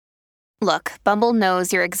Look, Bumble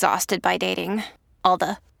knows you're exhausted by dating. All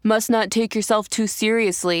the, must not take yourself too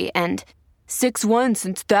seriously, and 6'1"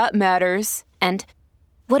 since that matters, and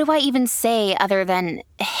what do I even say other than,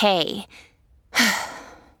 hey?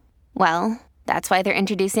 Well, that's why they're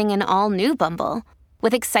introducing an all-new Bumble,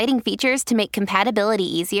 with exciting features to make compatibility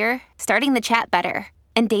easier, starting the chat better,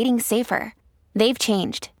 and dating safer. They've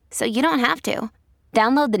changed, so you don't have to.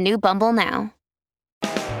 Download the new Bumble now.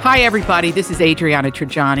 Hi, everybody. This is Adriana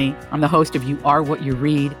Trajani. I'm the host of You Are What You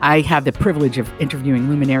Read. I have the privilege of interviewing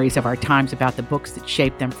luminaries of our times about the books that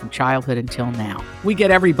shaped them from childhood until now. We get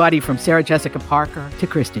everybody from Sarah Jessica Parker to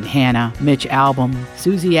Kristen Hanna, Mitch Albom,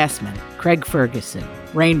 Susie Essman, Craig Ferguson,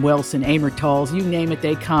 Rainn Wilson, Amor Tolls, you name it,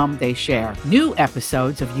 they come, they share. New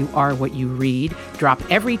episodes of You Are What You Read drop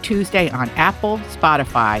every Tuesday on Apple,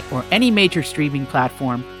 Spotify, or any major streaming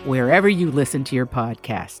platform wherever you listen to your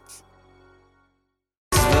podcasts.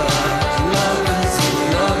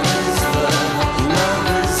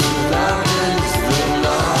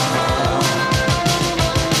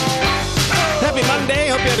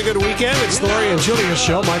 Good weekend. It's the Lori and Julia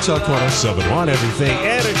Show. My Talk 107.1, everything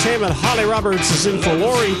entertainment. Holly Roberts is in for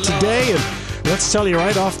Lori today, and let's tell you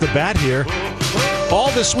right off the bat here,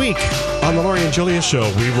 all this week on the Lori and Julia Show,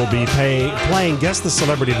 we will be playing Guess the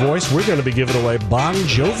Celebrity Voice. We're going to be giving away Bon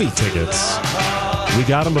Jovi tickets. We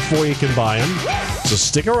got them before you can buy them, so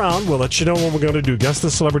stick around. We'll let you know when we're going to do Guess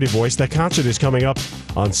the Celebrity Voice. That concert is coming up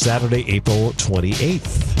on Saturday, April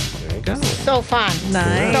 28th. Go. So fun.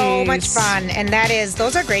 Nice. So much fun. And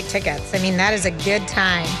those are great tickets. I mean, that is a good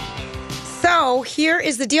time. So here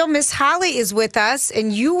is the deal. Miss Holly is with us,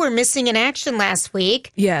 and you were missing in action last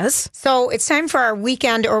week. Yes. So it's time for our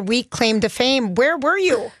weekend or week claim to fame. Where were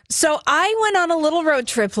you? So I went on a little road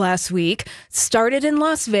trip last week, started in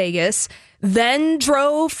Las Vegas, then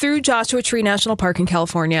drove through Joshua Tree National Park in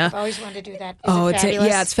California. I've always wanted to do that. Is it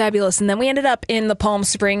fabulous? It's fabulous. And then we ended up in the Palm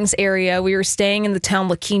Springs area. We were staying in the town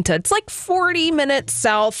La Quinta. It's like 40 minutes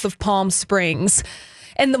south of Palm Springs.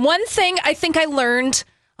 And the one thing I think I learned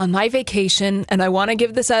on my vacation, and I want to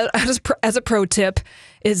give this out as a pro tip,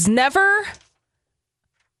 is never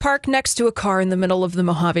park next to a car in the middle of the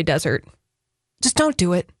Mojave Desert. Just don't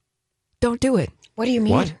do it. Don't do it. What do you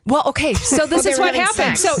mean? What? Well, okay, so this is what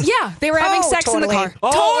happened. Sex. So, yeah, they were having sex in the car.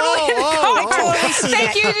 Totally in the car.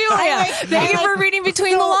 Thank you, Julia. Thank you for reading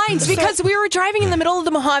between the lines, because we were driving in the middle of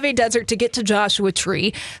the Mojave Desert to get to Joshua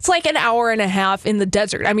Tree. It's like an hour and a half in the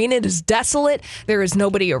desert. I mean, it is desolate. There is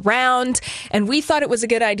nobody around. And we thought it was a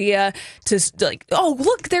good idea to, oh,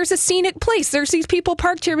 look, there's a scenic place. There's these people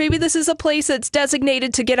parked here. Maybe this is a place that's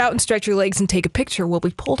designated to get out and stretch your legs and take a picture. Well,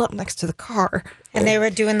 we pulled up next to the car. And they were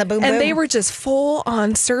doing the boom boom. And they were just full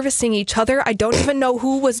on servicing each other. I don't even know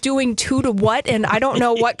who was doing who to what, and I don't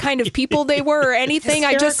know what kind of people they were or anything.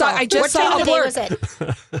 I just saw a blur. Was it?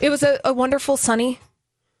 It was a wonderful sunny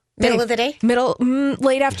Middle of the day?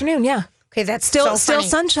 Late afternoon, yeah. Okay, that's still funny.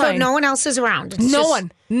 sunshine. So no one else is around. It's No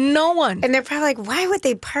just, one. And they're probably like, why would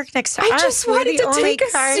they park next to us? I just wanted to take a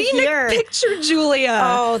scenic picture, Julia.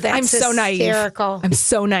 Oh, that's I'm so hysterical. naive. I'm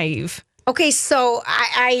so naive. Okay, so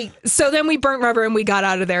So then we burnt rubber and we got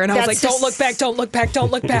out of there. And I was like, don't look back, don't look back,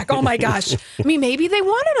 don't look back. Oh, my gosh. I mean, maybe they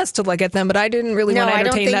wanted us to look at them, but I didn't really want to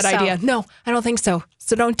entertain that idea. No, I don't think so.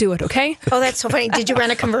 So don't do it, okay? Oh, that's so funny. Did you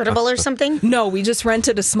rent a convertible or something? No, we just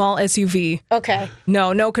rented a small SUV. Okay.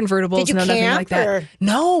 No convertibles, Did you nothing camp, like that. or?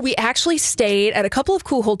 No, we actually stayed at a couple of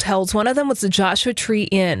cool hotels. One of them was the Joshua Tree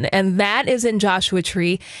Inn, and that is in Joshua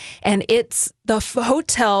Tree, and it's the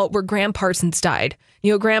hotel where Graham Parsons died.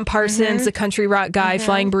 You know, Graham Parsons, the country rock guy,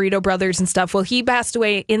 Flying Burrito Brothers and stuff. Well, he passed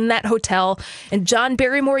away in that hotel. And John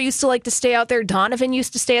Barrymore used to like to stay out there. Donovan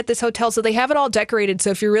used to stay at this hotel. So they have it all decorated. So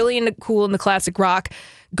if you're really into cool and the classic rock,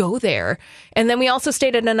 go there. And then we also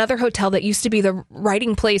stayed at another hotel that used to be the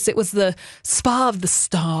writing place. It was the Spa of the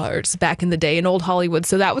Stars back in the day in Old Hollywood.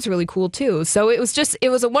 So that was really cool, too. So it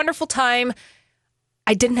was a wonderful time.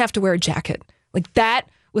 I didn't have to wear a jacket. Like that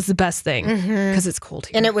was the best thing because it's cold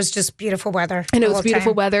here. And it was just beautiful weather. And it was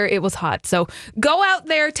beautiful weather. It was hot. So go out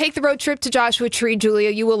there, take the road trip to Joshua Tree,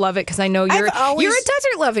 Julia. You will love it because I know you're a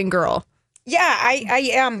desert loving girl. Yeah,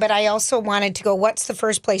 I am. But I also wanted to go. What's the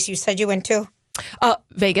first place you said you went to?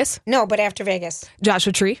 Vegas. No, but after Vegas.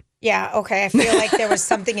 Joshua Tree. Yeah, okay. I feel like there was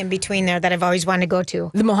something in between there that I've always wanted to go to.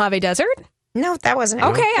 The Mojave Desert? No, that wasn't it.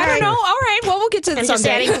 Okay, I don't know. All right, well, we'll get to I'm this just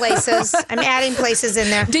someday. adding places. I'm adding places in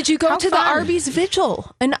there. Did you go How to the fun. Arby's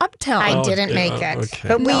Vigil in Uptown? I didn't make it. okay.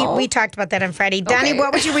 But No. we talked about that on Friday. Donnie, Okay.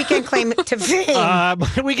 what was your weekend claim to fame?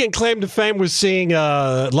 My weekend claim to fame was seeing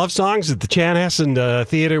Love Songs at the Chanhassen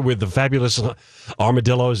Theater with the fabulous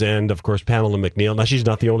Armadillos and, of course, Pamela McNeil. Now, she's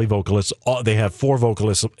not the only vocalist. They have 4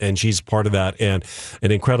 vocalists, and she's part of that. And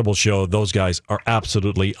an incredible show. Those guys are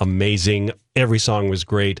absolutely amazing. Every song was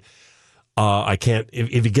great. I can't.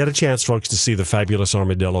 If you get a chance, folks, to see the fabulous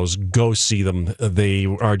Armadillos, go see them. They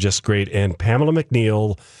are just great. And Pamela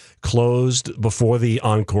McNeil closed before the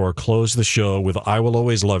encore, closed the show with "I Will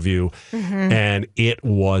Always Love You," and it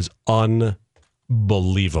was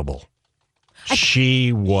unbelievable.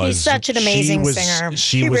 She was. She's such an amazing singer.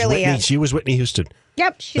 She was really Whitney, is. She was Whitney Houston.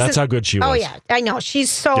 Yep. That's how good she was. Oh, yeah. I know. She's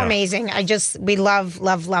so Yeah. amazing. We love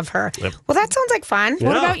her. Yep. Well, that sounds like fun.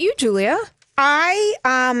 What Yeah. about you, Julia?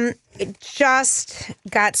 I just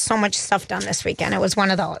got so much stuff done this weekend. It was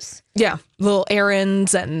one of those. Yeah, little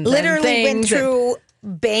errands and Literally went things through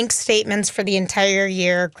bank statements for the entire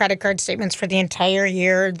year, credit card statements for the entire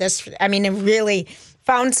year. It really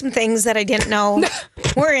found some things that I didn't know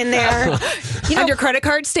were in there. and your credit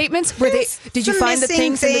card statements. Did you some find the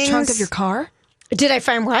missing things in the trunk of things. your car? Did I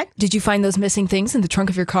find what? Did you find those missing things in the trunk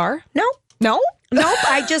of your car? No. No. Nope.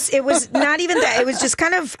 It was not even that. It was just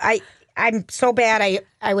kind of, I'm so bad.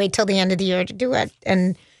 I wait till the end of the year to do it.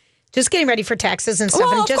 And just getting ready for taxes and stuff.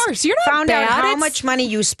 Well, and of just course. You're not found out bad. how It's- much money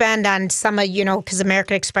you spend on some of, because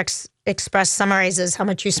American Express summarizes how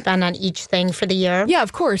much you spend on each thing for the year. Yeah,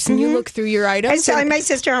 of course. And you look through your I items. was telling my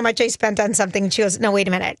sister how much I spent on something, and she goes, "No, wait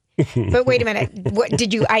a minute. But wait a minute. What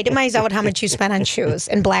did you itemize out how much you spent on shoes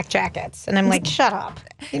and black jackets?" And I'm like, "Shut up."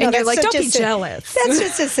 And you're that's like, such "Don't a be si- jealous." That's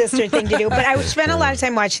just a sister thing to do. But I spent a lot of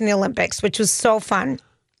time watching the Olympics, which was so fun.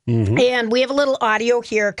 And we have a little audio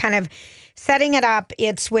here, kind of setting it up.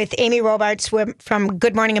 It's with Amy Robarts from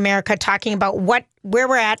Good Morning America, talking about where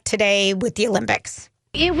we're at today with the Olympics.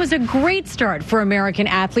 It was a great start for American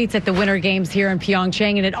athletes at the Winter Games here in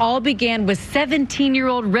Pyeongchang, and it all began with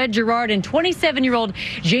 17-year-old Red Gerard and 27-year-old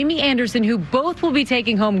Jamie Anderson, who both will be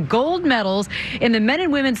taking home gold medals in the men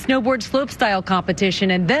and women's snowboard slopestyle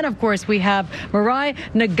competition. And then, of course, we have Mirai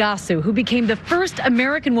Nagasu, who became the first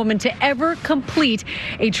American woman to ever complete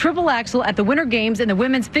a triple axel at the Winter Games in the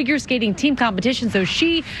women's figure skating team competition. So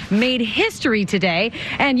she made history today.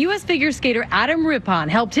 And U.S. figure skater Adam Rippon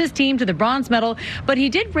helped his team to the bronze medal, but he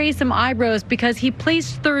did raise some eyebrows because he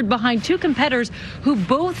placed third behind 2 competitors who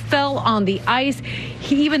both fell on the ice.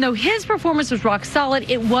 Even though his performance was rock solid,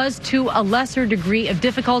 it was to a lesser degree of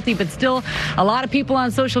difficulty, but still a lot of people on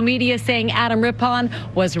social media saying Adam Rippon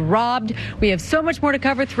was robbed. We have so much more to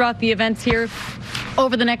cover throughout the events here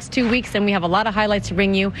over the next 2 weeks, and we have a lot of highlights to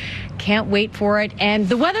bring you. Can't wait for it. And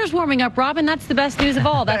the weather's warming up, Robin. That's the best news of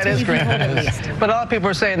all. That's what we've been told at least. But a lot of people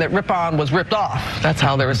are saying that Rippon was ripped off. That's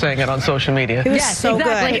how they were saying it on social media. He was Yes, so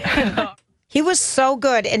exactly. good. He was so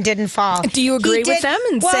good and didn't fall. Do you agree He with did- them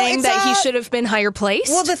in Well, saying it's that he all- should have been higher placed?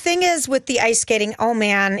 Well, the thing is with the ice skating, oh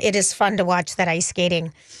man, it is fun to watch that ice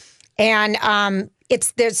skating. And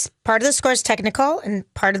there's part of the score is technical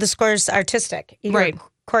and part of the score is artistic. Right.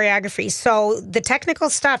 Choreography. So the technical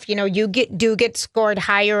stuff, you get scored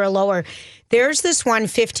higher or lower. There's this one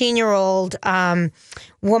 15-year-old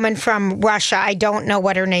woman from Russia. I don't know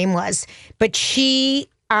what her name was, but she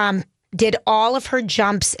did all of her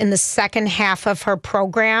jumps in the second half of her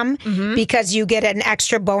program because you get an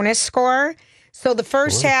extra bonus score. So the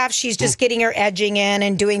first half, she's just getting her edging in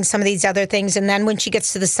and doing some of these other things. And then when she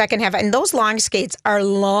gets to the second half, and those long skates are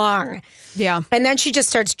long. yeah. And then she just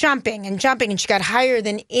starts jumping, and she got higher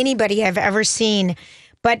than anybody I've ever seen.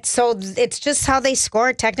 But so it's just how they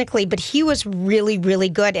score technically. But he was really, really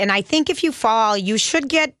good. And I think if you fall, you should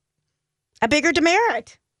get a bigger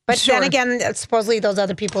demerit. But then again, supposedly those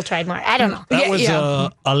other people tried more. I don't know. That was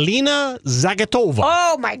Alina Zagatova.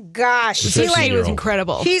 Oh my gosh. She was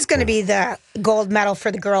incredible. She's going to be the gold medal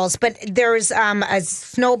for the girls. But there's a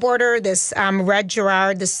snowboarder, this Red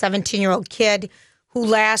Gerard, this 17-year-old kid who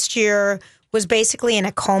last year was basically in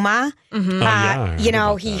a coma.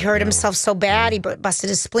 He hurt himself so bad. He busted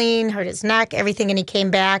his spleen, hurt his neck, everything, and he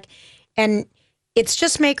came back. And it's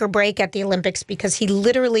just make or break at the Olympics because he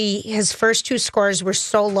literally, his first 2 scores were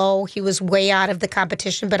so low. He was way out of the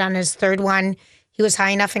competition. But on his third one, he was high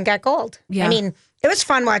enough and got gold. Yeah. I mean, it was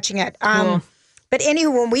fun watching it. But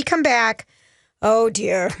anywho, when we come back, oh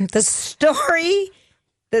dear, the story.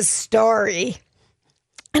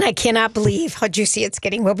 And I cannot believe how juicy it's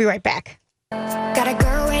getting. We'll be right back. Got a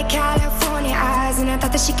girl with California eyes, and I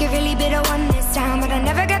thought that she could really be the one this time, but I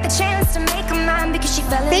never got the chance to make her mine 'cause she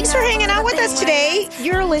fell in Thanks for love hanging out with us today.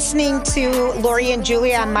 You're listening to Lori and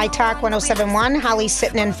Julia on My Talk 1071. Holly's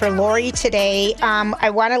sitting in for Lori today.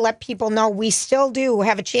 I want to let people know we still do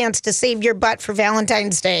have a chance to save your butt for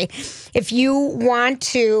Valentine's Day. If you want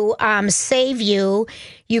to save you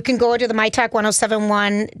can go to the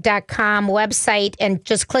mytalk1071.com website and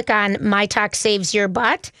just click on My Talk Saves Your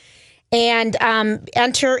Butt and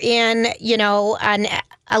enter in,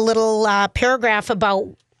 a little paragraph about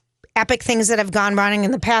epic things that have gone wrong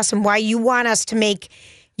in the past and why you want us to make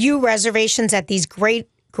you reservations at these great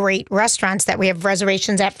restaurants that we have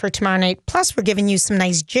reservations at for tomorrow night. Plus, we're giving you some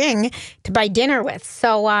nice jing to buy dinner with.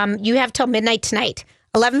 So you have till midnight tonight,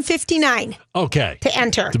 11:59. Okay. To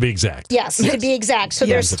enter. To be exact. Yes, to be exact. So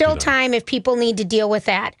there's still time if people need to deal with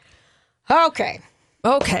that. Okay.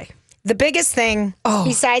 The biggest thing,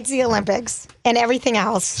 besides the Olympics and everything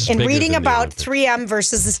else, and reading about 3M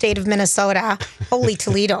versus the state of Minnesota, holy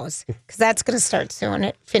Toledo's, because that's going to start soon,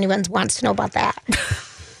 if anyone wants to know about that.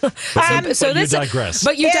 But you digress.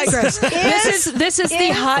 But you digress. This is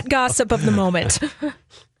the hot gossip of the moment.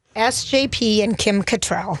 SJP and Kim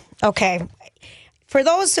Cattrall. Okay. For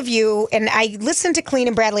those of you, and I listened to Colleen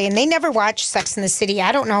and Bradley, and they never watched Sex and the City.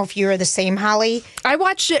 I don't know if you're the same, Holly. I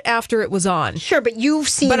watched it after it was on. Sure, but you've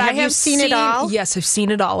seen. But have you seen it all? Yes, I've seen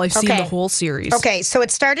it all. I've seen the whole series. Okay, so it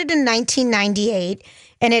started in 1998,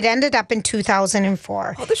 and it ended up in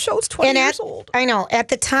 2004. Oh, the show's 20 years old. I know. At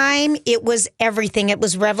the time, it was everything. It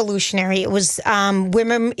was revolutionary. It was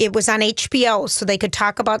women. It was on HBO, so they could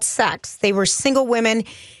talk about sex. They were single women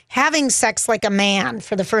having sex like a man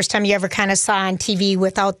for the first time you ever kind of saw on TV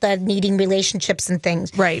without the needing relationships and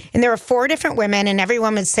things. Right. And there were 4 different women, and every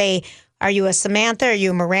woman would say, are you a Samantha? Are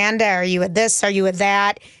you a Miranda? Are you a this? Are you a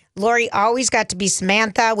that? Lori always got to be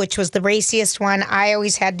Samantha, which was the raciest one. I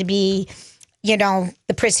always had to be,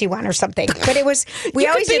 the prissy one or something. But it was, we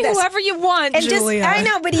always did this. Whoever you want, and Julia. I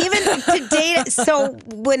know, but even to date. So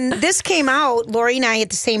when this came out, Lori and I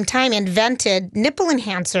at the same time invented nipple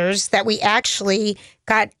enhancers that we actually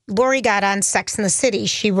Lori got on Sex and the City.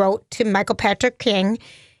 She wrote to Michael Patrick King,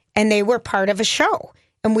 and they were part of a show.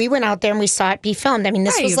 And we went out there and we saw it be filmed. I mean,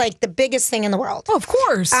 this was like the biggest thing in the world. Oh, of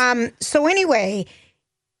course. So anyway,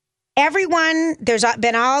 there's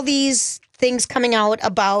been all these things coming out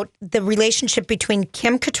about the relationship between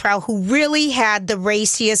Kim Cattrall, who really had the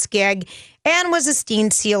raciest gig and was a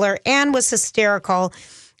steam sealer and was hysterical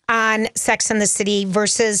on Sex and the City,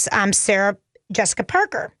 versus Sarah Jessica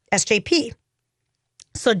Parker, SJP.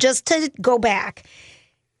 So just to go back,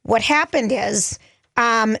 what happened is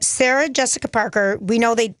Sarah Jessica Parker, we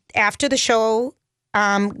know after the show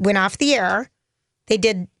went off the air, they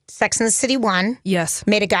did Sex and the City 1. Yes.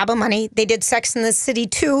 Made a gob of money. They did Sex and the City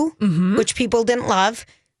 2, which people didn't love,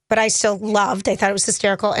 but I still loved. I thought it was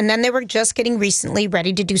hysterical. And then they were just getting recently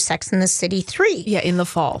ready to do Sex and the City 3. Yeah, in the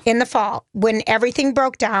fall. When everything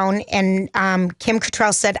broke down and Kim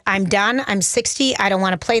Cattrall said, I'm done. I'm 60. I don't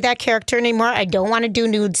want to play that character anymore. I don't want to do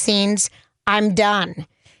nude scenes. I'm done.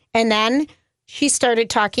 And then she started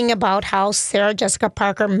talking about how Sarah Jessica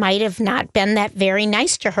Parker might have not been that very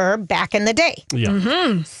nice to her back in the day. Yeah.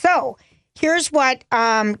 Mm-hmm. So here's what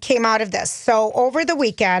came out of this. So over the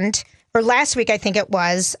weekend, or last week I think it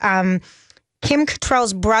was, Kim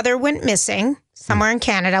Cattrall's brother went missing somewhere in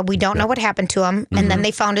Canada. We don't know what happened to him. And then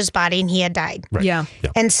they found his body and he had died. Right. Yeah.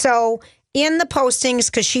 And so in the postings,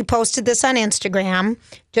 because she posted this on Instagram,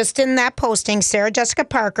 just in that posting, Sarah Jessica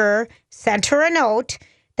Parker sent her a note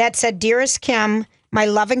that said, Dearest Kim, my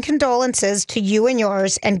love and condolences to you and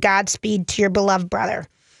yours, and Godspeed to your beloved brother.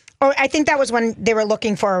 Or I think that was when they were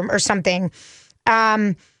looking for him or something.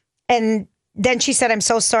 And then she said, I'm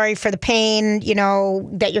so sorry for the pain,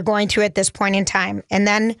 that you're going through at this point in time. And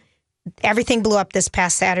then everything blew up this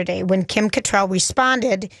past Saturday when Kim Cattrall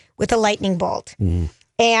responded with a lightning bolt.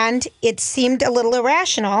 And it seemed a little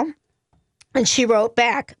irrational. And she wrote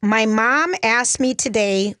back, my mom asked me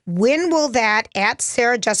today, when will that at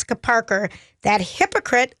Sarah Jessica Parker, that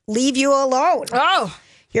hypocrite, leave you alone? Oh.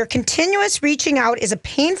 Your continuous reaching out is a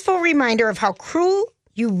painful reminder of how cruel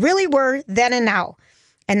you really were then and now.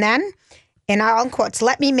 And then, in all quotes,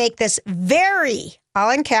 let me make this very, all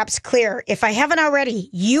in caps, clear. If I haven't already,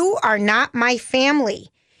 you are not my family.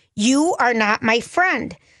 You are not my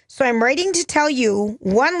friend. So I'm writing to tell you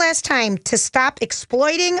one last time to stop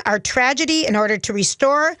exploiting our tragedy in order to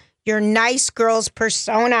restore your nice girl's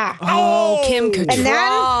persona. Oh, Kim Cattrall. And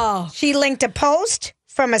then she linked a post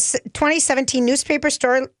from a 2017 newspaper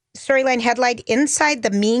storyline headline, Inside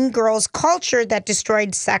the Mean Girls Culture That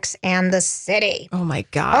Destroyed Sex and the City. Oh, my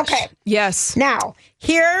gosh. Okay. Yes. Now,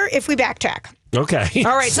 here, if we backtrack, Okay.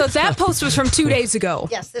 All right, so that post was from 2 days ago.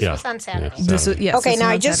 Yes, this Yeah. was on Saturday. Yeah. This was, yes, Okay, this now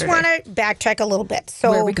was I on just Saturday. want to backtrack a little bit.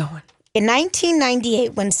 So, Where are we going? in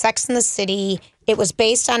 1998, when Sex and the City, it was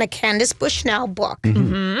based on a Candace Bushnell book,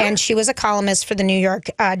 and she was a columnist for the New York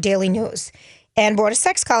Daily News, and wrote a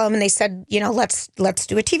sex column. And they said, let's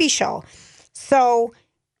do a TV show. So,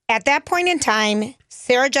 at that point in time,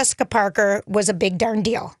 Sarah Jessica Parker was a big darn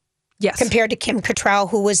deal. Yes. Compared to Kim Cattrall,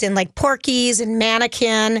 who was in like Porky's and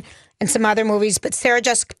Mannequin and some other movies. But Sarah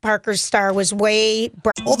Jessica Parker's star was way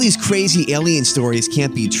All these crazy alien stories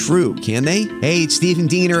can't be true, can they? Hey, it's Stephen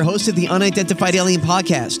Diener, host of the Unidentified Alien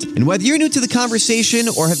Podcast. And whether you're new to the conversation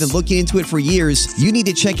or have been looking into it for years, you need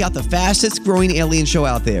to check out the fastest growing alien show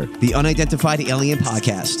out there, the Unidentified Alien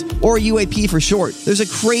Podcast, or UAP for short. There's a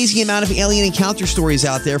crazy amount of alien encounter stories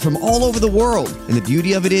out there from all over the world. And the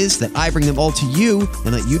beauty of it is that I bring them all to you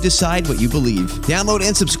and let you decide what you believe. Download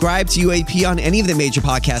and subscribe to UAP on any of the major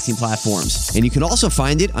podcasting platforms. And you can also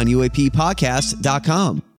find it on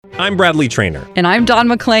UAPpodcast.com. I'm Bradley Trainer. And I'm Don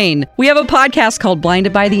McClain. We have a podcast called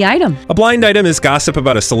Blinded by the Item. A blind item is gossip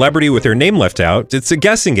about a celebrity with their name left out. It's a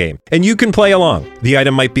guessing game, and you can play along. The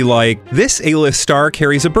item might be like, this A-list star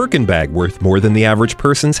carries a Birkin bag worth more than the average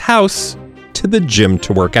person's house to the gym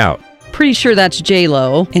to work out. Pretty sure that's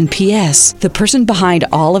J-Lo. And P.S. the person behind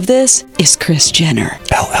all of this is Kris Jenner,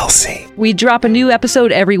 LLC. We drop a new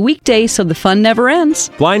episode every weekday so the fun never ends.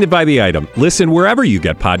 Blinded by the Item. Listen wherever you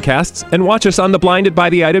get podcasts and watch us on the Blinded by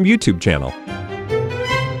the Item YouTube channel.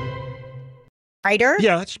 writer.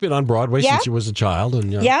 Yeah, she's been on Broadway Yeah. since she was a child.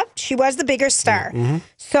 And Yep, she was the bigger star.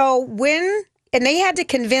 So and they had to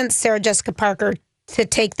convince Sarah Jessica Parker to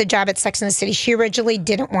take the job at Sex and the City. She originally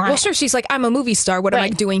didn't want Well, it. sure, she's like, I'm a movie star. What am I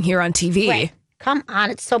Right. doing here on TV? Right. Come on,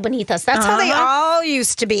 it's so beneath us. That's how they all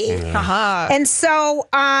used to be. And so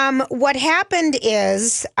what happened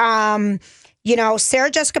is, Sarah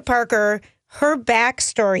Jessica Parker, her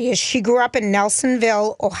backstory is she grew up in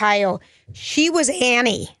Nelsonville, Ohio. She was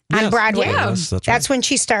Annie on Broadway. Yeah. Yes, that's That's when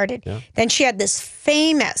she started. Yeah. Then she had this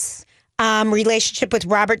famous relationship with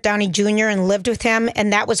Robert Downey Jr. and lived with him.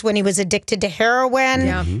 And that was when he was addicted to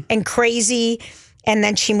heroin and crazy. And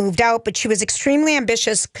then she moved out, but she was extremely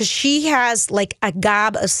ambitious because she has like a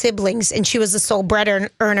gob of siblings, and she was the sole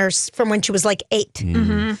bread earner from when she was like 8.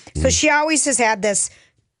 So she always has had this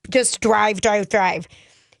just drive.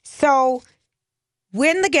 So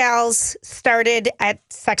when the gals started at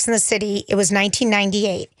Sex and the City, it was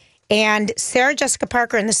 1998. And Sarah Jessica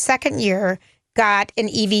Parker in the second year got an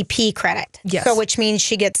EVP credit. Yes. So which means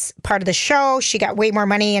she gets part of the show. She got way more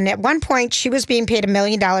money. And at one point, she was being paid $1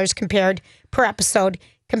 million per episode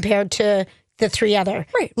compared to the 3 other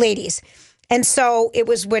ladies. And so it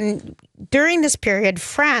was when, during this period,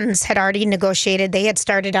 Friends had already negotiated. They had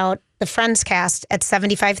started out the Friends cast at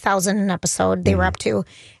 $75,000 an episode. They were up to,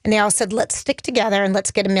 and they all said, "Let's stick together and let's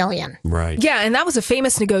get $1 million." Right. Yeah, and that was a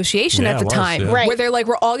famous negotiation Yeah, at the it was, time. yeah. Right. Where they're like,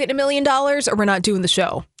 we're all getting $1 million or we're not doing the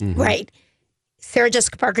show. Right. Sarah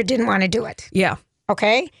Jessica Parker didn't want to do it. Yeah.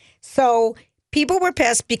 Okay. So people were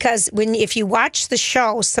pissed because if you watch the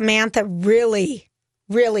show, Samantha really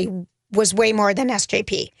was way more than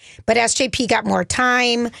SJP. But SJP got more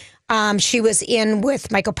time. She was in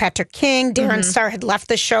with Michael Patrick King. Darren Star had left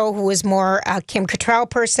the show, who was more a Kim Cattrall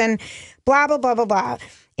person. Blah, blah, blah, blah, blah.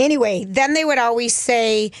 Anyway, then they would always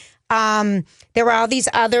say there were all these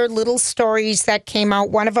other little stories that came out.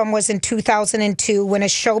 One of them was in 2002 when a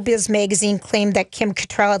Showbiz magazine claimed that Kim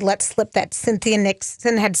Cattrall had let slip that Cynthia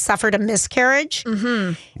Nixon had suffered a miscarriage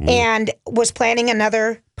and was planning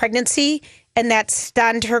another pregnancy, and that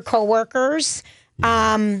stunned her coworkers.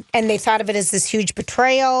 And they thought of it as this huge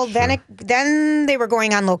betrayal. Then they were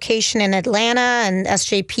going on location in Atlanta, and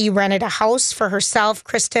SJP rented a house for herself,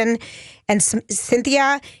 Kristen, and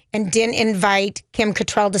Cynthia, and didn't invite Kim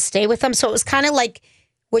Cattrall to stay with them. So it was kind of like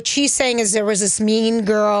what she's saying is there was this mean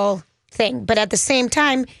girl thing. But at the same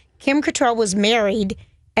time, Kim Cattrall was married,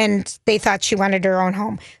 and they thought she wanted her own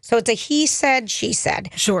home. So it's a he said, she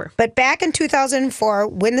said. Sure. But back in 2004,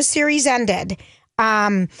 when the series ended,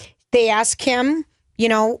 they asked Kim,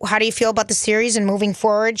 how do you feel about the series and moving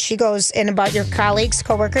forward? She goes, and about your colleagues,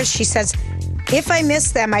 coworkers, she says, if I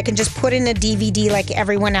miss them, I can just put in a DVD like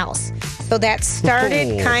everyone else. So that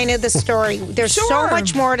started kind of the story. There's so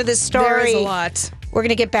much more to this story. There is a lot. We're going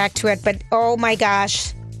to get back to it, but oh my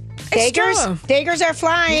gosh. Daggers are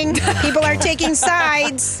flying. People are taking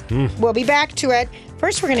sides. We'll be back to it.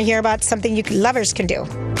 First, we're going to hear about something lovers can do.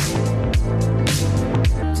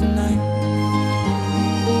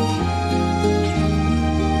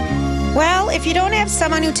 Well, if you don't have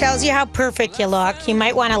someone who tells you how perfect you look, you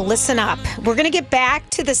might want to listen up. We're going to get back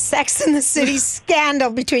to the Sex and the City scandal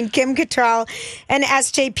between Kim Cattrall and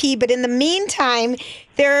SJP. But in the meantime,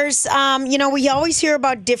 there's, we always hear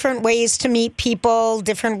about different ways to meet people,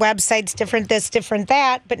 different websites, different this, different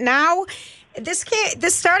that. But now this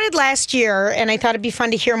started last year, and I thought it'd be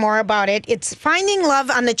fun to hear more about it. It's Finding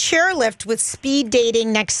Love on the Chairlift with Speed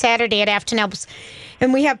Dating next Saturday at Afton Alps.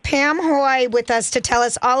 And we have Pam Hoy with us to tell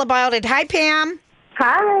us all about it. Hi, Pam.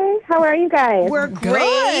 Hi. How are you guys? We're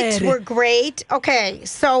great. Good. We're great. Okay,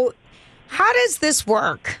 so how does this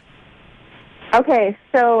work? Okay,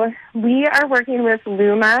 so we are working with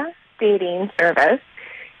Luma Dating Service,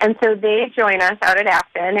 and so they join us out at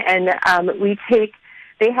Afton, and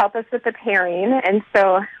they help us with the pairing, and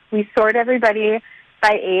so we sort everybody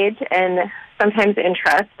by age and sometimes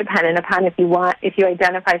interest, depending upon if you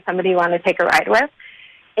identify somebody you want to take a ride with.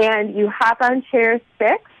 And you hop on chair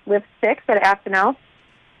 6, lift 6 at Afton Alps.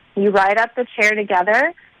 You ride up the chair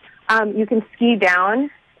together. You can ski down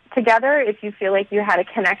together if you feel like you had a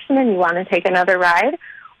connection and you want to take another ride.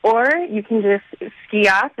 Or you can just ski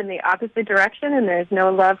off in the opposite direction and there's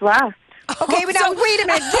no love lost. Okay, but now, wait a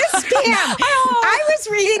minute. This, Pam, I was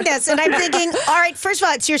reading this and I'm thinking, all right, first of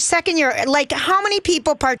all, it's your second year. Like, how many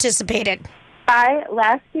people participated?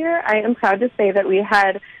 Last year, I am proud to say that we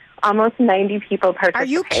had almost 90 people participate. Are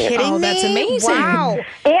you kidding me? That's amazing. Wow.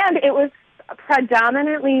 And it was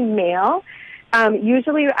predominantly male.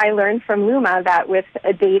 Usually I learned from Luma that with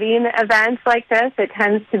a dating event like this,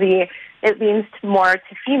 it leans more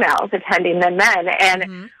to females attending than men.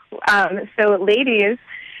 And so ladies,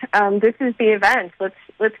 this is the event.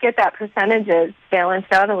 Let's get that percentages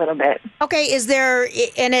balanced out a little bit. Okay,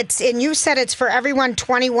 and you said it's for everyone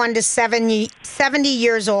 21 to 70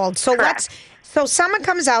 years old. So Correct. So someone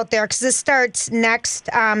comes out there, because this starts next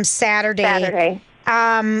Saturday.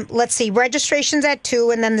 Let's see, registration's at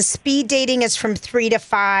 2, and then the speed dating is from 3 to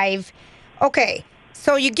 5. Okay,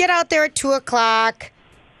 so you get out there at 2 o'clock.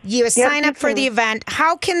 You sign up for the event.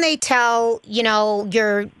 How can they tell,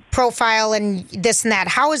 your profile and this and that?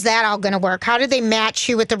 How is that all going to work? How do they match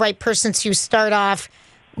you with the right person so you start off,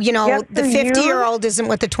 the 50-year-old isn't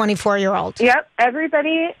with the 24-year-old? Yep,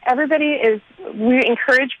 everybody we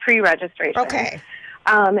encourage pre-registration. Okay.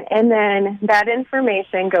 And then that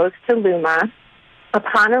information goes to Luma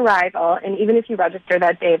upon arrival, and even if you register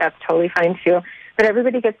that day, that's totally fine too. But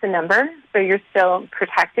everybody gets a number, so you're still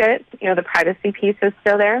protected. The privacy piece is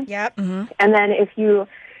still there. Yep. Mm-hmm. And then if you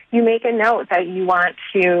make a note that you want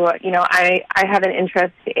to, I have an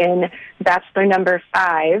interest in bachelor number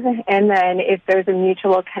 5, and then if there's a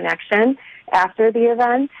mutual connection after the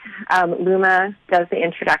event, Luma does the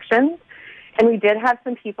introductions. And we did have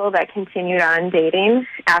some people that continued on dating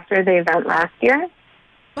after the event last year.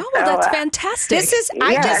 Oh, well, that's fantastic. This is,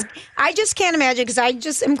 I just can't imagine, because I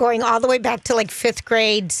just am going all the way back to like 5th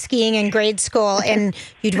grade skiing in grade school, and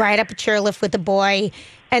you'd ride up a chairlift with a boy.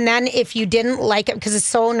 And then if you didn't like it, because it's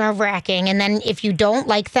so nerve-wracking, and then if you don't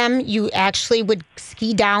like them, you actually would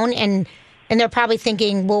ski down, and they're probably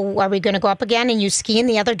thinking, well, are we going to go up again? And you ski in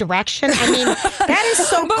the other direction? I mean, that is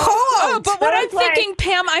so cold. But what I'm thinking,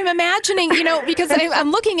 Pam, I'm imagining, because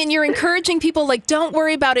I'm looking and you're encouraging people, like, don't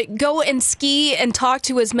worry about it. Go and ski and talk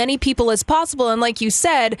to as many people as possible. And like you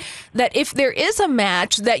said, that if there is a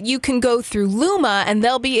match, that you can go through Luma and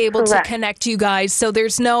they'll be able to connect you guys. So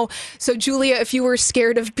so Julia, if you were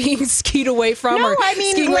scared of being skied away from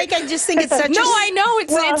I just think it's such I know.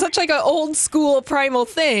 It's such like an old school primal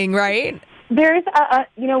thing, right? There's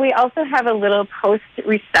we also have a little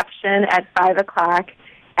post-reception at 5 o'clock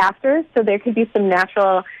after, so there could be some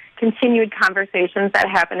natural continued conversations that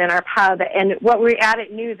happen in our pub. And what we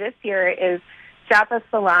added new this year is Japa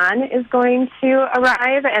Salon is going to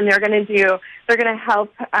arrive, and they're going to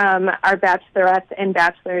help our bachelorettes and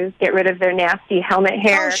bachelors get rid of their nasty helmet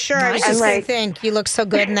hair. Oh, sure. I was just going to think, you look so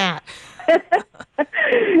good in that.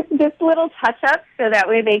 Just little touch-ups so that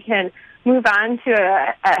way they can move on to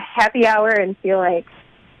a happy hour and feel like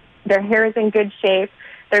their hair is in good shape,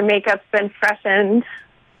 their makeup's been freshened.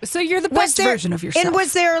 So you're the best version of yourself. And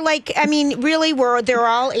was there really, were there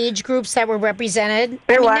all age groups that were represented?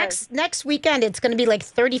 There was. Next weekend, it's going to be like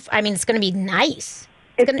 30, it's going to be nice.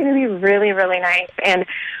 It's going to be really, really nice. And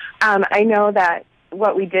I know that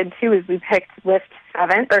what we did, too, is we picked lift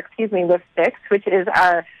 6, which is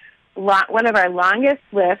one of our longest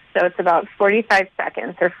lifts, so it's about 45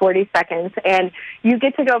 seconds or 40 seconds, and you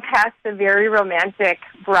get to go past the very romantic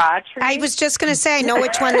bra tree. I was just going to say, I know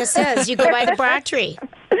which one this is. You go by the bra tree.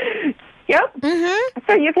 Yep. Mm-hmm.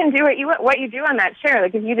 So you can do what you do on that share.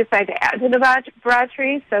 Like if you decide to add to the broad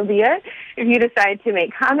tree, so be it. If you decide to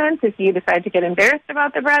make comments, if you decide to get embarrassed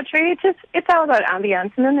about the broad tree, it's all about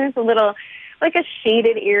ambiance. And then there's a little, like a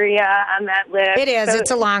shaded area on that list. It is. So,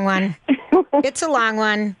 it's a long one. It's a long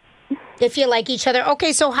one. If you like each other.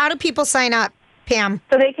 Okay, so how do people sign up, Pam?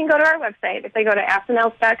 So they can go to our website. If they go to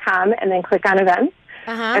asktheNels.com and then click on events,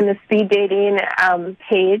 and the speed dating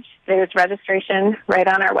page, there's registration right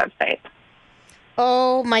on our website.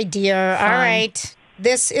 Oh, my dear. Fun. All right.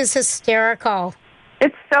 This is hysterical.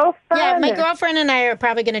 It's so fun. Yeah, my girlfriend and I are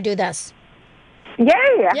probably going to do this. Yay.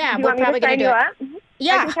 Yeah, we're probably going to do it.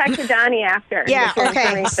 Yeah. I can talk to Donnie after. Yeah,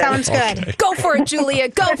 okay. Sounds good. Okay. Go for it, Julia.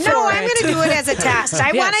 Go for it. No, I'm going to do it as a test.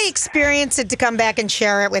 I want to experience it to come back and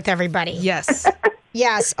share it with everybody. Yes.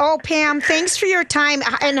 Yes. Oh, Pam, thanks for your time.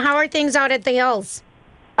 And how are things out at the Hills?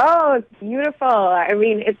 Oh, it's beautiful. I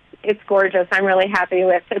mean, it's gorgeous. I'm really happy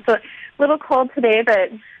with it. It's a little cold today, but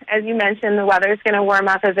as you mentioned, the weather's going to warm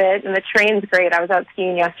up a bit, and the terrain's great. I was out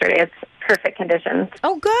skiing yesterday. It's perfect conditions.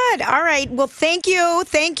 Oh, good. All right. Well, thank you,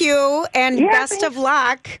 and best of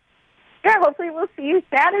luck. Yeah, hopefully we'll see you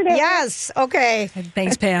Saturday. Yes. Okay.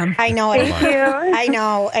 Thanks, Pam. I know it. Thank you. I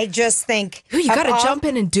know. I just think you got to jump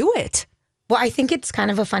in and do it. Well, I think it's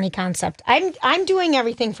kind of a funny concept. I'm doing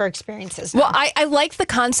everything for experiences now. Well, I like the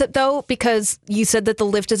concept, though, because you said that the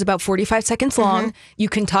lift is about 45 seconds long. Mm-hmm. You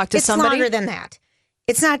can talk to somebody. It's longer than that.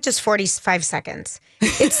 It's not just 45 seconds.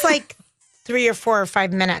 It's like 3 or 4 or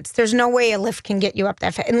 5 minutes. There's no way a lift can get you up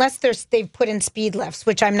that fast, unless they've put in speed lifts,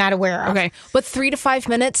 which I'm not aware of. Okay, but 3 to 5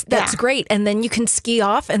 minutes, that's great. And then you can ski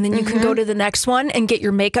off, and then you can go to the next one and get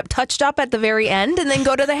your makeup touched up at the very end, and then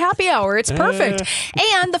go to the happy hour. It's perfect.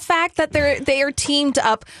 And the fact that they are teamed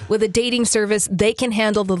up with a dating service, they can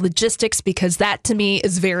handle the logistics, because that to me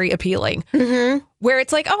is very appealing. Mm-hmm. Where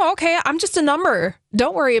it's like, oh, okay, I'm just a number.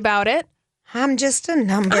 Don't worry about it. I'm just a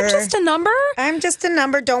number. I'm just a number? I'm just a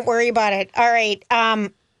number. Don't worry about it. All right.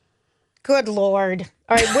 Good Lord.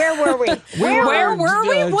 All right. Where were we? Where were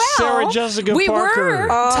we? Well, Sarah Jessica Parker. We were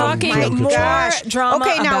talking more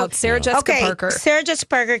drama about Sarah Jessica Parker. Sarah Jessica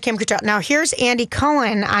Parker, Kim Cattrall. Now, here's Andy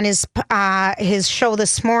Cohen on his show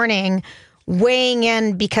this morning weighing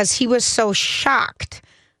in because he was so shocked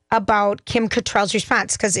about Kim Cattrall's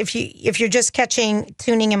response. Because if you're just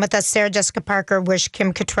tuning in with us, Sarah Jessica Parker wished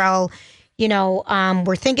Kim Cattrall,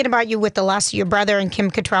 we're thinking about you with the loss of your brother, and Kim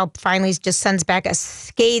Cattrall finally just sends back a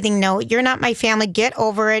scathing note. You're not my family. Get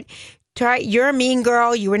over it. You're a mean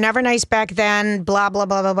girl. You were never nice back then. Blah, blah,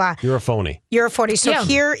 blah, blah, blah. You're a phony. So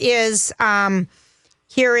here is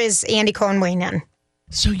Andy Cohen weighing in.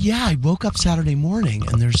 So, I woke up Saturday morning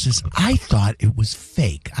and there's this, I thought it was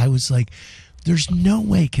fake. I was like, there's no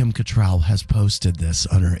way Kim Cattrall has posted this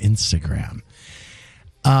on her Instagram.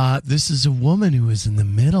 This is a woman who is in the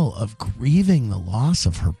middle of grieving the loss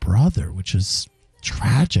of her brother, which is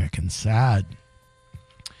tragic and sad.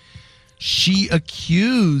 She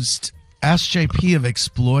accused SJP of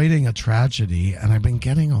exploiting a tragedy, and I've been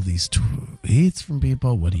getting all these tweets from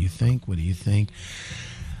people. What do you think? What do you think?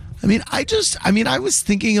 I was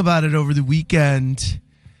thinking about it over the weekend,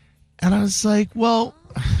 and I was like, well,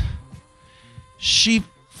 she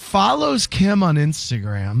follows Kim on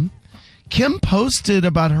Instagram. Kim posted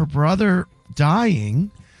about her brother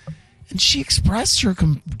dying, and she expressed her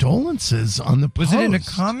condolences on the post. Was it in a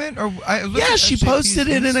comment? Or she posted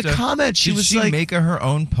it in a comment. Did she make her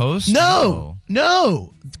own post? No.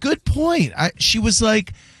 Good point. She was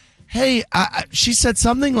like, hey, she said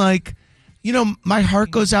something like, my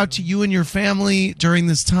heart goes out to you and your family during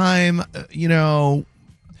this time,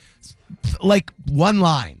 like one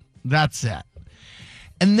line. That's it.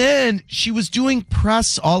 And then she was doing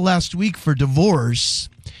press all last week for divorce.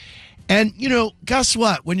 And, guess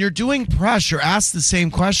what? When you're doing press, you're asked the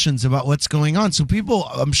same questions about what's going on. So people,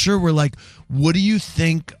 I'm sure, were like, what do you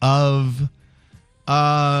think of,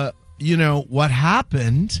 what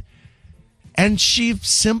happened? And she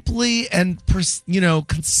simply and,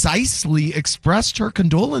 concisely expressed her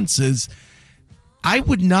condolences. I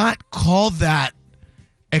would not call that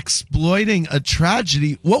exploiting a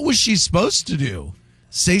tragedy. What was she supposed to do?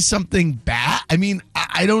 Say something bad? I mean,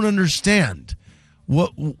 I don't understand.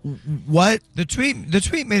 What the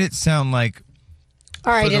tweet made it sound like.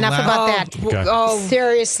 All right, enough about that. Okay. Oh,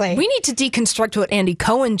 seriously. We need to deconstruct what Andy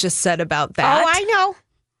Cohen just said about that. Oh, I know.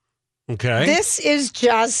 Okay. This is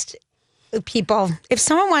just people. If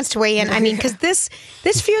someone wants to weigh in, because this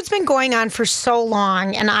feud's been going on for so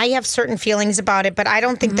long, and I have certain feelings about it, but I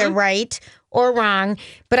don't think they're right or wrong.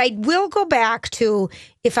 But I will go back to,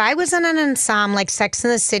 if I was in an ensemble like Sex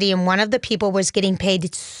and the City and one of the people was getting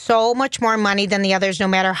paid so much more money than the others, no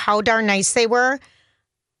matter how darn nice they were,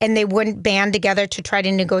 and they wouldn't band together to try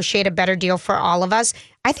to negotiate a better deal for all of us,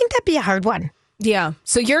 I think that'd be a hard one. Yeah.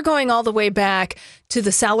 So you're going all the way back to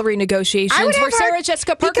the salary negotiations where Sarah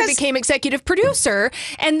Jessica Parker became executive producer.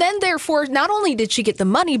 And then, therefore, not only did she get the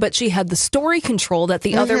money, but she had the story control that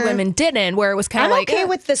the other women didn't, where it was kind of like... I'm okay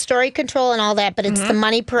with the story control and all that, but it's the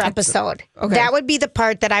money per episode. Okay. That would be the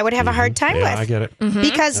part that I would have a hard time with. I get it.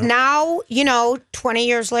 Because now, 20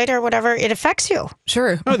 years later or whatever, it affects you.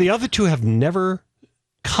 Sure. No, the other two have never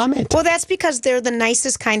commented. Well, that's because they're the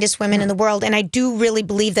nicest, kindest women in the world. And I do really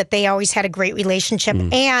believe that they always had a great relationship.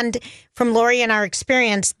 And from Lori and our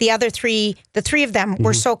experience, the three of them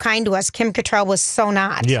were so kind to us. Kim Cattrall was so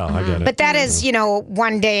not. Yeah, I get it. But that is,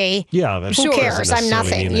 one day. Yeah, that's who cares? I'm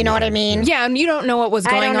nothing. You know what I mean? Yeah, and you don't know what was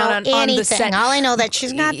going on the set. All I know that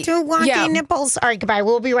she's got two wonky nipples. All right, goodbye.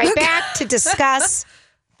 We'll be right back to discuss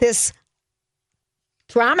this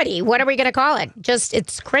dramedy. What are we going to call it?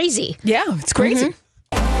 It's crazy. Yeah, it's crazy.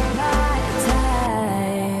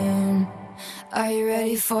 Are you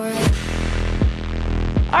ready for it?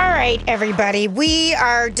 All right, everybody. We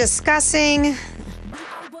are discussing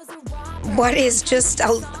what is just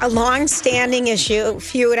a long-standing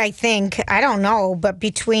feud, I think. I don't know, but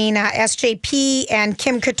between SJP and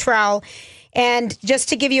Kim Cattrall. And just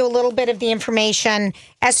to give you a little bit of the information,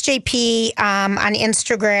 SJP on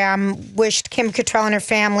Instagram wished Kim Cattrall and her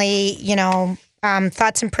family,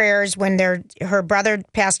 thoughts and prayers when her brother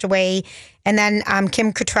passed away. And then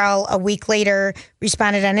Kim Cattrall, a week later,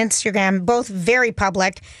 responded on Instagram, both very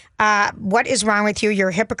public. What is wrong with you? You're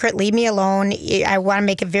a hypocrite. Leave me alone. I want to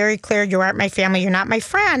make it very clear you aren't my family. You're not my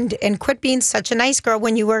friend. And quit being such a nice girl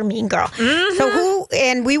when you were a mean girl. So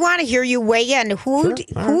and we want to hear you weigh in.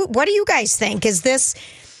 What do you guys think? Is this...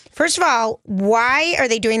 First of all, why are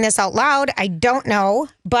they doing this out loud? I don't know.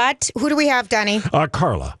 But who do we have, Donnie?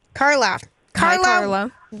 Carla. Carla. Hi,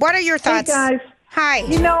 Carla. What are your thoughts? Hey, guys. Hi.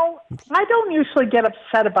 I don't usually get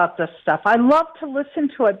upset about this stuff. I love to listen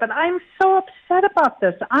to it, but I'm so upset about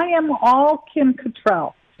this. I am all Kim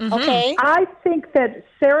Cattrall. Okay. I think that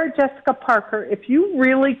Sarah Jessica Parker, if you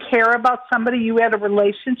really care about somebody you had a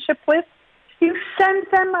relationship with, you send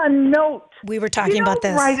them a note. We were talking about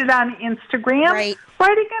this. Write it on Instagram. Right.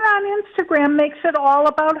 Writing it on Instagram makes it all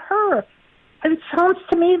about her. And it sounds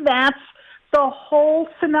to me that's the whole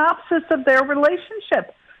synopsis of their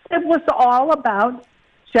relationship. It was all about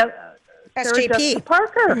Sarah Jessica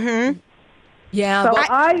Parker. Yeah. So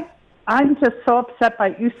I'm just so upset by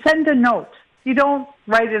it. You send a note. You don't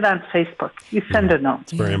write it on Facebook. You send a note.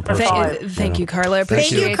 It's very impersonal. Thank you, Carla. I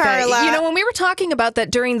appreciate that. When we were talking about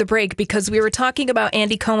that during the break, because we were talking about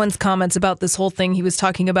Andy Cohen's comments about this whole thing, he was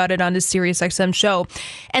talking about it on his SiriusXM show.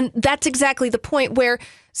 And that's exactly the point where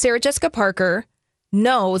Sarah Jessica Parker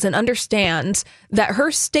knows and understands that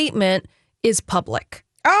her statement is public.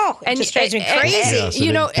 Oh, it just drives me crazy. Yes,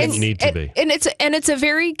 it need to be. And it's a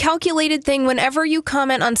very calculated thing. Whenever you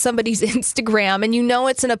comment on somebody's Instagram and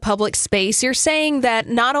it's in a public space, you're saying that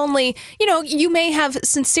not only, you may have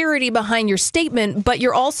sincerity behind your statement, but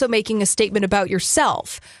you're also making a statement about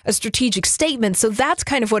yourself, a strategic statement. So that's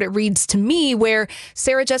kind of what it reads to me, where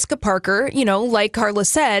Sarah Jessica Parker, like Carla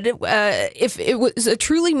said, if it was a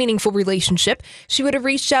truly meaningful relationship, she would have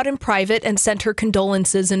reached out in private and sent her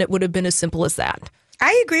condolences, and it would have been as simple as that.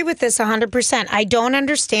 I agree with this 100%. I don't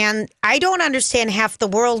understand half the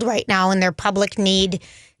world right now and their public need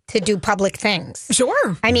to do public things.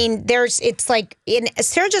 Sure. I mean, it's like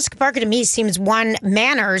Sarah Jessica Parker to me seems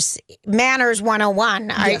manners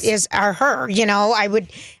 101 are her. I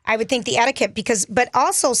would think the etiquette but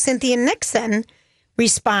also Cynthia Nixon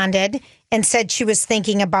responded and said she was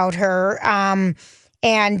thinking about her.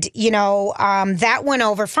 That went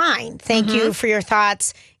over fine. Thank you for your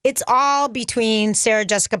thoughts. It's all between Sarah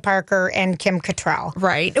Jessica Parker and Kim Cattrall.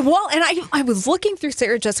 Right. Well, and I was looking through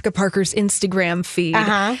Sarah Jessica Parker's Instagram feed,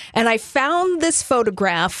 and I found this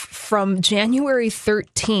photograph from January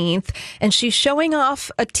 13th, and she's showing off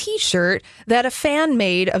a T-shirt that a fan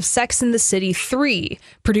made of Sex and the City 3,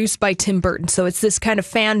 produced by Tim Burton. So it's this kind of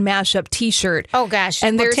fan mashup T-shirt. Oh, gosh.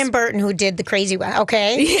 And there's Tim Burton who did the crazy one.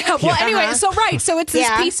 Okay. Yeah. Well, anyway, so it's this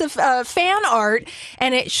piece of fan art,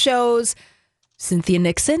 and it shows Cynthia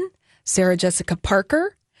Nixon, Sarah Jessica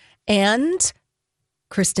Parker, and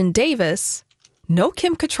Kristen Davis. No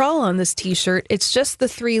Kim Cattrall on this T-shirt. It's just the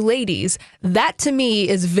three ladies. That, to me,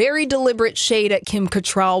 is very deliberate shade at Kim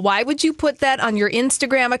Cattrall. Why would you put that on your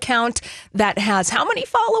Instagram account that has how many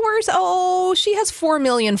followers? Oh, she has 4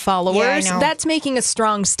 million followers. Yeah, I know. That's making a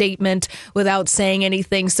strong statement without saying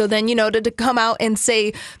anything. So then, to come out and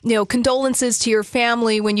say, condolences to your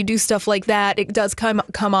family when you do stuff like that, it does come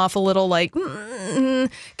off a little like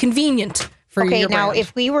convenient for Okay, your now brand.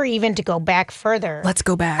 if we were even to go back further, Let's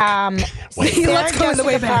go back. Sarah Let's go on the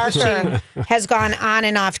way back. Jessica Parker has gone on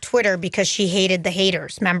and off Twitter because she hated the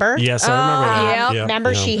haters. Remember? Yes, I remember that. Yep.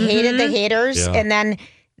 Remember, she hated the haters, Yeah. and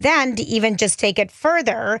then to even just take it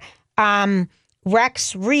further,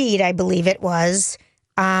 Rex Reed, I believe it was,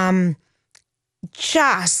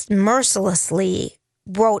 just mercilessly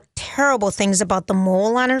wrote terrible things about the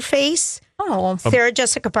mole on her face. Oh, Sarah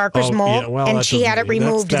Jessica Parker's mole, yeah, well, and that she had it doesn't mean-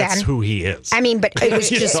 removed that's then. who he is. I mean, but it was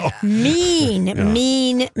You just know?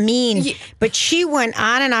 mean. But she went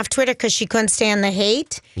on and off Twitter because she couldn't stand the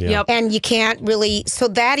hate. Yep. And you can't really, so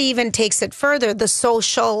that even takes it further. The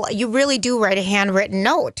social, you really do write a handwritten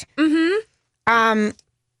note.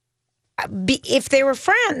 If they were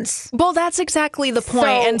friends. Well, that's exactly the point. So,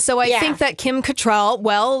 And so I yeah. think that Kim Cattrall,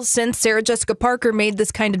 well, since Sarah Jessica Parker made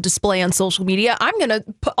this kind of display on social media, I'm going to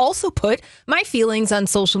also put my feelings on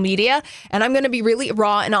social media, and I'm going to be really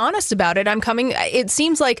raw and honest about it. It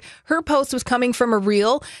seems like her post was coming from a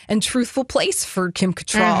real and truthful place for Kim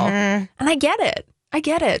Cattrall. And I get it.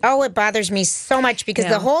 Oh, it bothers me so much because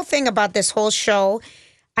the whole thing about this whole show,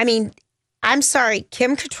 I mean, I'm sorry,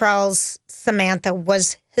 Kim Cattrall's Samantha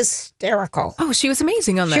was hysterical. Oh, she was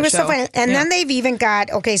amazing on that show. She was so funny. And then they've even got,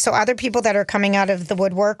 so other people that are coming out of the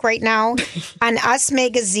woodwork right now. On Us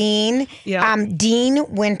Magazine, Dean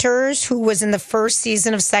Winters, who was in the first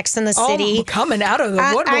season of Sex and the City. Oh, coming out of the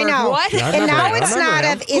woodwork. I know. What? Yeah, I And remember now him. it's I remember not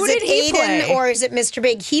him. of, is Who it did he Aiden play? or is it Mr.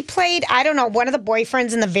 Big? He played, I don't know, one of the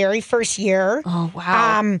boyfriends in the very first year. Oh,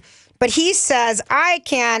 wow. But he says, I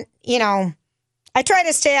can't, I try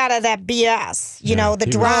to stay out of that BS, the he was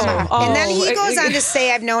drama. so- And then he Oh. goes on to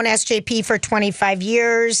say, I've known SJP for 25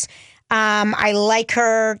 years. I like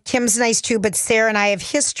her. Kim's nice too, but Sarah and I have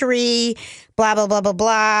history, blah, blah, blah, blah,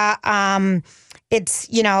 blah. It's,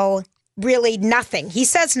 really nothing. He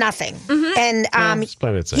says nothing. And It's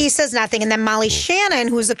plain and simple. he says nothing. And then Molly Shannon,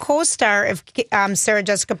 who's a co-star of Sarah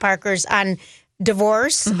Jessica Parker's on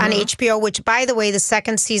Divorce on HBO, which, by the way, the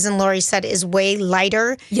second season, Lori said, is way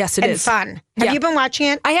lighter Yes, it and is. fun. Have you been watching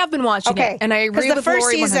it? I have been watching it, and I 'Cause agree the with first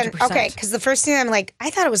Lori season, 100%. Okay, because the first season, I'm like, I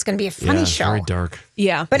thought it was going to be a funny it's show. very dark.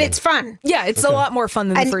 Yeah. But it's fun. Yeah, it's a lot more fun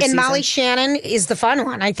than the And, first and season. Molly Shannon is the fun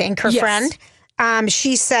one, I think, her Yes. friend.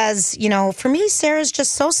 She says, for me, Sarah's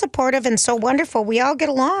just so supportive and so wonderful. We all get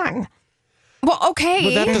along. Well, okay.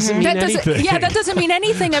 Well, that doesn't mean anything. Yeah, that doesn't mean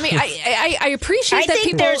anything. I mean, I appreciate I that think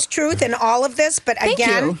people. there's truth in all of this, but Thank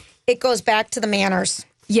again, you. it goes back to the manners.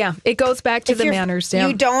 Yeah, it goes back to If the you're- manners. Yeah.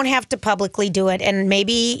 You don't have to publicly do it. And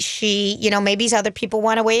maybe maybe other people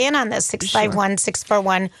want to weigh in on this.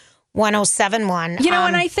 651-641-1071.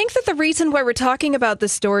 And I think that the reason why we're talking about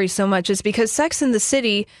this story so much is because Sex and the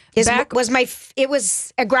City it was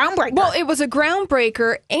a groundbreaker. Well, it was a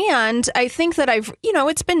groundbreaker, and I think that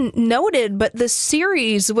it's been noted, but the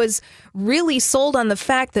series was really sold on the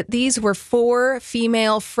fact that these were four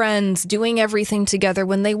female friends doing everything together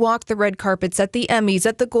when they walked the red carpets at the Emmys,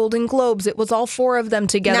 at the Golden Globes. It was all four of them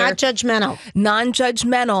together. Not judgmental.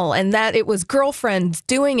 Non-judgmental, and that it was girlfriends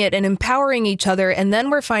doing it and empowering each other. And then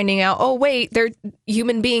we're finding out, oh, wait, they're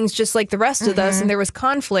human beings just like the rest of us, and there was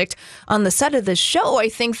conflict on the set of this show. I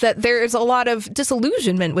think that there's a lot of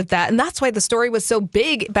disillusionment with that, and that's why the story was so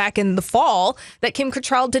big back in the fall that Kim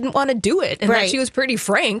Cattrall didn't want to do it, and that she was pretty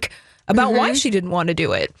frank about why she didn't want to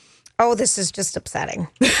do it. Oh, this is just upsetting.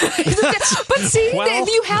 But see,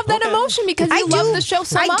 you have that emotion because you love the show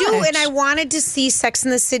so much. I do, and I wanted to see Sex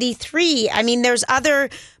and the City 3. I mean, there's other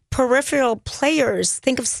peripheral players.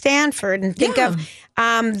 Think of Stanford and think of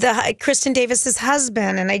Kristen Davis's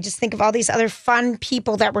husband, and I just think of all these other fun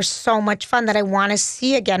people that were so much fun that I want to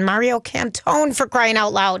see again. Mario Cantone, for crying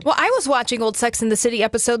out loud. Well, I was watching old Sex and the City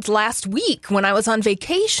episodes last week when I was on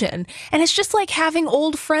vacation, and it's just like having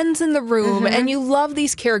old friends in the room, and you love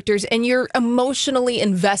these characters, and you're emotionally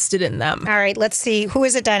invested in them. All right, let's see. Who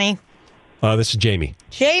is it, Denny? This is Jamie.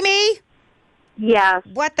 Jamie? Yes.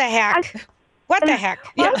 What the heck? What the heck?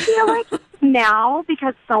 I feel like now,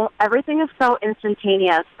 because everything is so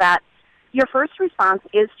instantaneous, that your first response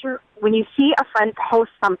is to, when you see a friend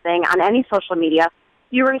post something on any social media,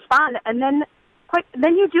 you respond, and then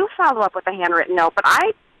you do follow up with a handwritten note. But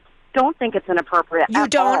I don't think it's inappropriate. You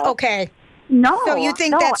don't? All. Okay. No. So you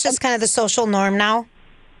think that's just kind of the social norm now?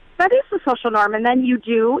 That is the social norm, and then you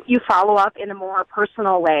follow up in a more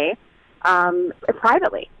personal way,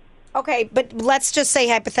 privately. Okay, but let's just say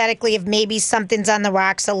hypothetically, if maybe something's on the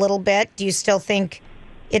rocks a little bit, do you still think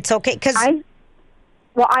it's okay?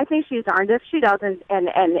 I think she's darned if she doesn't, and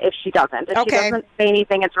if she doesn't. If she doesn't say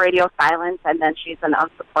anything, it's radio silence, and then she's an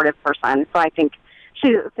unsupportive person. So I think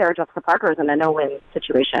Sarah Jessica Parker is in a no-win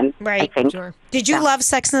situation. Right. I think. Sure. Did you love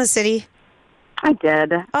Sex and the City? I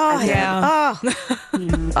did. Oh, yeah.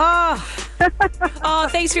 Oh,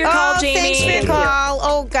 thanks for your call, Jamie. Thanks for your call.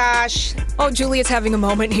 Oh, gosh. Oh, Juliet's having a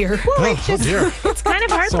moment here. Oh, dear. It's kind of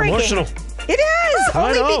heartbreaking. So emotional. It is.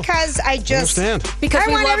 I know. Only because I just... Understand. Because I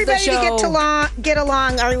we want love everybody the show. to get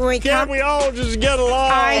along. Can't we all just get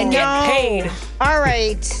along? I know. Get paid. All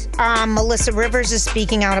right. Melissa Rivers is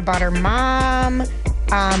speaking out about her mom.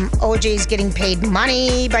 OJ's getting paid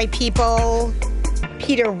money by people.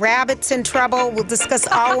 Peter Rabbit's in trouble. We'll discuss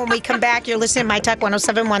all when we come back. You're listening to My Talk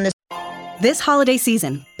 107.1. This holiday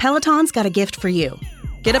season, Peloton's got a gift for you.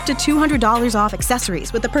 Get up to $200 off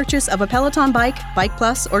accessories with the purchase of a Peloton bike, Bike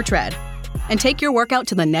Plus, or Tread. And take your workout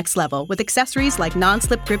to the next level with accessories like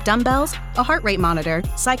non-slip grip dumbbells, a heart rate monitor,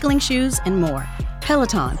 cycling shoes, and more.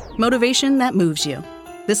 Peloton, motivation that moves you.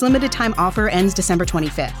 This limited time offer ends December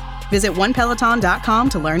 25th. Visit onepeloton.com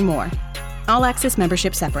to learn more. All access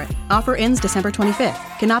membership separate. Offer ends December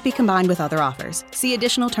 25th. Cannot be combined with other offers. See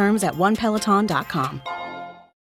additional terms at onepeloton.com.